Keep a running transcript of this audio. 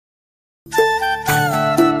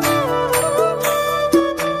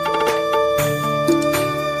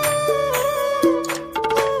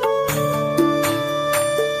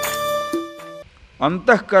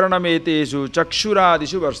antahkaranameteshu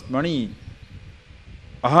chakshuradishu varsmani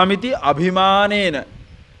ahamiti abhimanena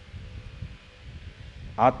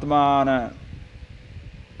atmana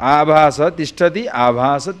abhasa tishtati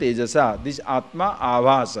abhasa tejasa. This atma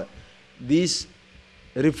abhasa, this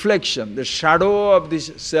reflection, the shadow of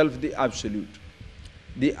this self, the absolute.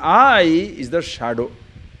 The I is the shadow,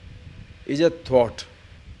 is a thought.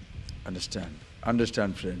 Understand?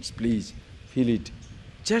 Understand, friends, please feel it.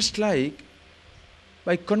 Just like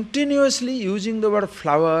by continuously using the word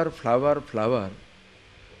flower, flower, flower,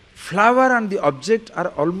 flower and the object are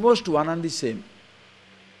almost one and the same.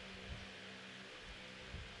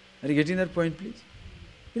 Are you getting that point, please?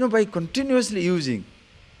 By continuously using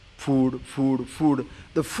food, food, food,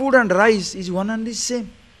 the food and rice is one and the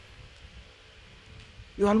same.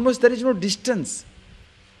 There is no distance,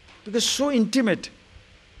 because so intimate.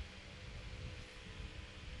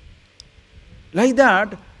 Like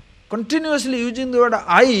that, continuously using the word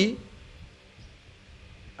I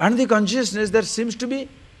and the consciousness, there seems to be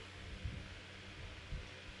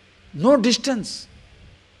no distance.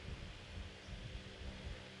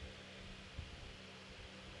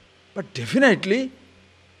 But definitely,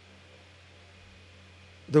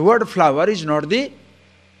 the word flower is not the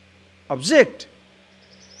object.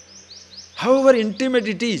 However intimate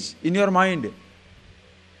it is in your mind.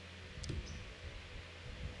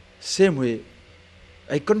 Same way,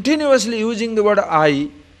 by continuously using the word I,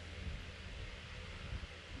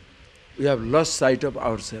 we have lost sight of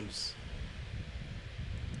ourselves.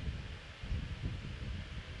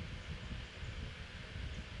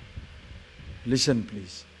 Listen,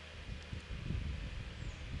 please.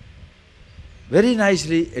 Very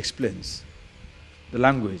nicely explains the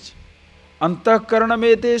language.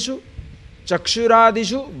 Antahkaranameteshu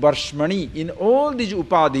chakshuradishu varshmani. In all these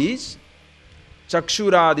upadis,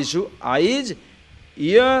 chakshuradishu, eyes,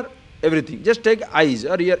 ear, everything. Just take eyes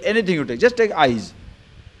or ear, anything you take. Just take eyes.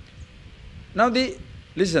 Now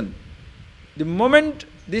listen. The moment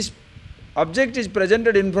this object is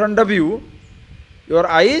presented in front of you, your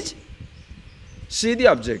eyes see the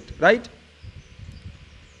object, right?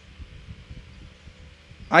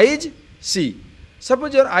 Eyes see.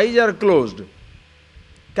 Suppose your eyes are closed.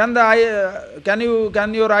 Can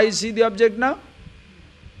your eyes see the object now?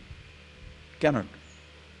 Cannot.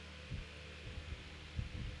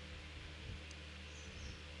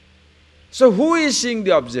 So who is seeing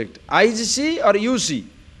the object? Eyes see or you see?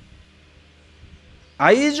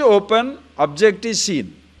 Eyes open, object is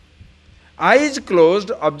seen. Eyes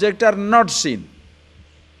closed, object are not seen.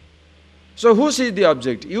 So who sees the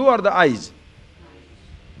object? You or the eyes?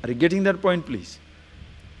 Are you getting that point, please?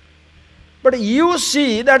 But you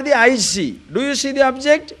see that the eyes see. Do you see the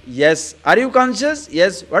object? Yes. Are you conscious?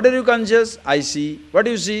 Yes. What are you conscious? I see. What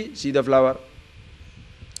do you see? See the flower.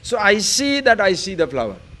 So I see that I see the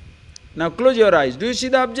flower. Now close your eyes. Do you see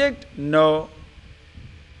the object? No.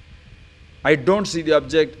 I don't see the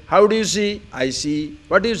object. How do you see? I see.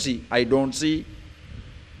 What do you see? I don't see.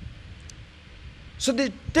 So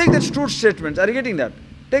take the true statements. Are you getting that?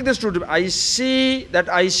 Take this truth. I see that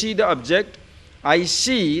I see the object. I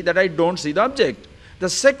see that I don't see the object. The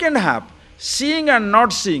second half, seeing and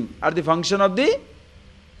not seeing, are the function of the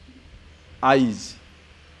eyes.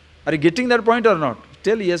 Are you getting that point or not?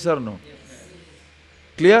 Tell yes or no. Yes.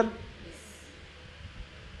 Clear? Yes.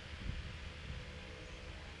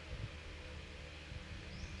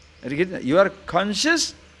 Are you getting that? You are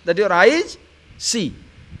conscious that your eyes see.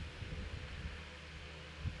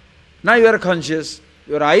 Now you are conscious.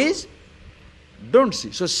 Your eyes don't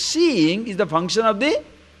see. So seeing is the function of the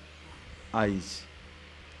eyes.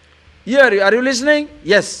 Ear, are you listening?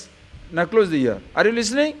 Yes. Now close the ear. Are you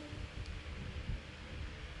listening?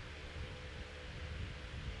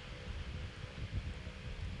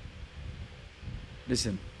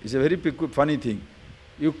 Listen, it's a very funny thing.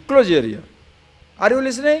 You close your ear. Are you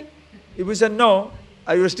listening? If you say no,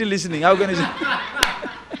 are you still listening? How can you say?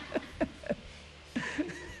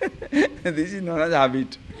 This is known as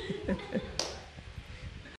habit.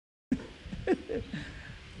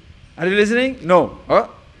 Are you listening? No. Huh?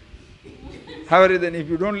 How are you then? If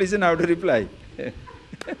you don't listen, how to reply?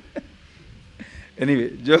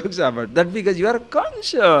 Anyway, jokes about that, because you are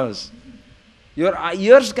conscious. Your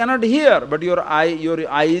ears cannot hear, but your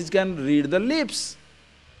eyes can read the lips.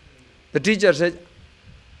 The teacher says,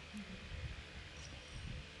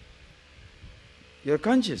 you are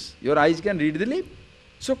conscious. Your eyes can read the lip.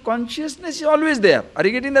 So consciousness is always there. Are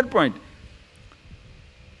you getting that point?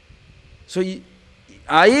 So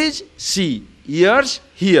eyes see, ears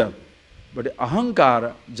hear. But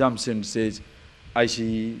ahankara jumps in and says, I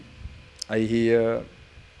see, I hear.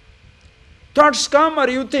 Thoughts come or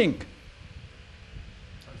you think.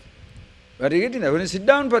 Are you getting that? When you sit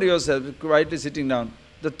down for yourself, quietly sitting down,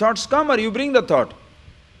 the thoughts come or you bring the thought.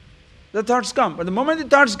 The thoughts come. But the moment the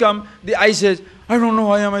thoughts come, the I says, I don't know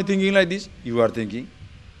why am I thinking like this. You are thinking.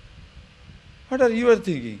 What are you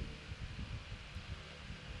thinking?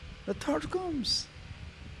 The thought comes.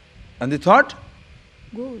 And the thought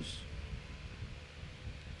goes.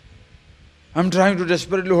 I'm trying to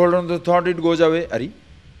desperately hold on to the thought, it goes away. Ari,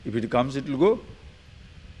 if it comes, it will go.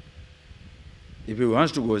 If it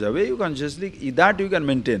wants to go away, you consciously, that you can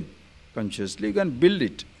maintain. Consciously you can build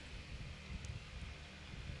it.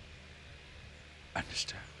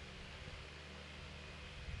 Understand?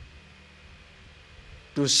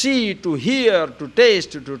 To see, to hear, to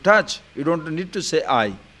taste, to touch, you don't need to say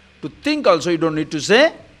I. To think also, you don't need to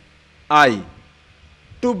say I.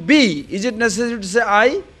 To be, is it necessary to say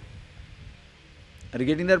I? Are you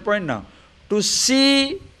getting that point now? To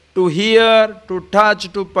see, to hear, to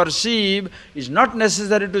touch, to perceive, is not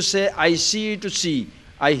necessary to say I see to see,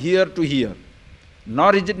 I hear to hear.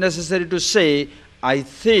 Nor is it necessary to say I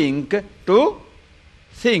think to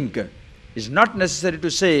think. It's not necessary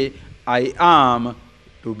to say I am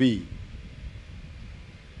to be.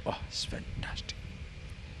 Oh, it's fantastic.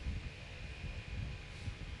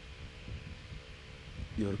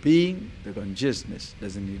 Your being, the consciousness,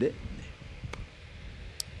 doesn't need a name.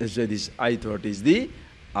 That's why this I thought is the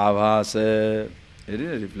avhasa. It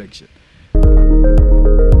is a reflection.